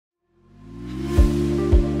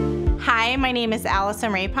Hi, my name is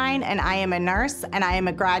Allison Rapine, and I am a nurse, and I am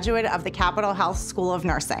a graduate of the Capitol Health School of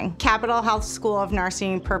Nursing. Capitol Health School of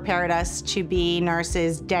Nursing prepared us to be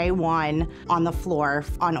nurses day one on the floor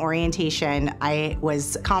on orientation. I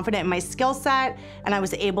was confident in my skill set, and I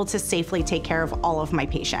was able to safely take care of all of my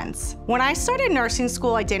patients. When I started nursing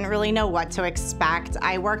school, I didn't really know what to expect.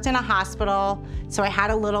 I worked in a hospital, so I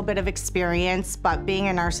had a little bit of experience, but being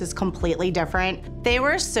a nurse is completely different. They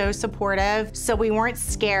were so supportive, so we weren't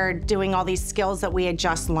scared doing all these skills that we had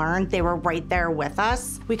just learned. They were right there with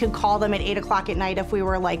us. We could call them at 8 o'clock at night if we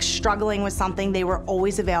were struggling with something. They were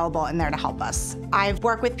always available and there to help us. I've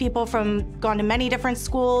worked with people gone to many different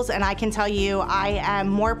schools, and I can tell you I am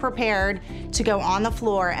more prepared to go on the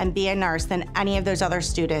floor and be a nurse than any of those other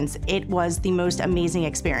students. It was the most amazing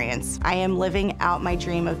experience. I am living out my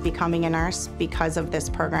dream of becoming a nurse because of this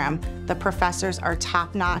program. The professors are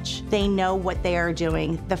top-notch. They know what they are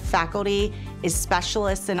doing. The faculty is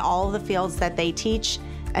specialists in all of the fields that they teach,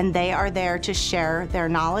 and they are there to share their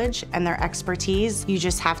knowledge and their expertise. You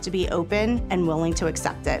just have to be open and willing to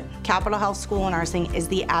accept it. Capitol Health School of Nursing is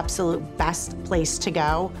the absolute best place to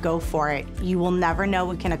go. Go for it. You will never know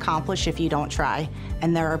what you can accomplish if you don't try.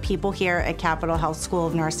 And there are people here at Capitol Health School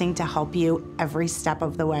of Nursing to help you every step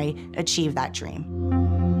of the way achieve that dream.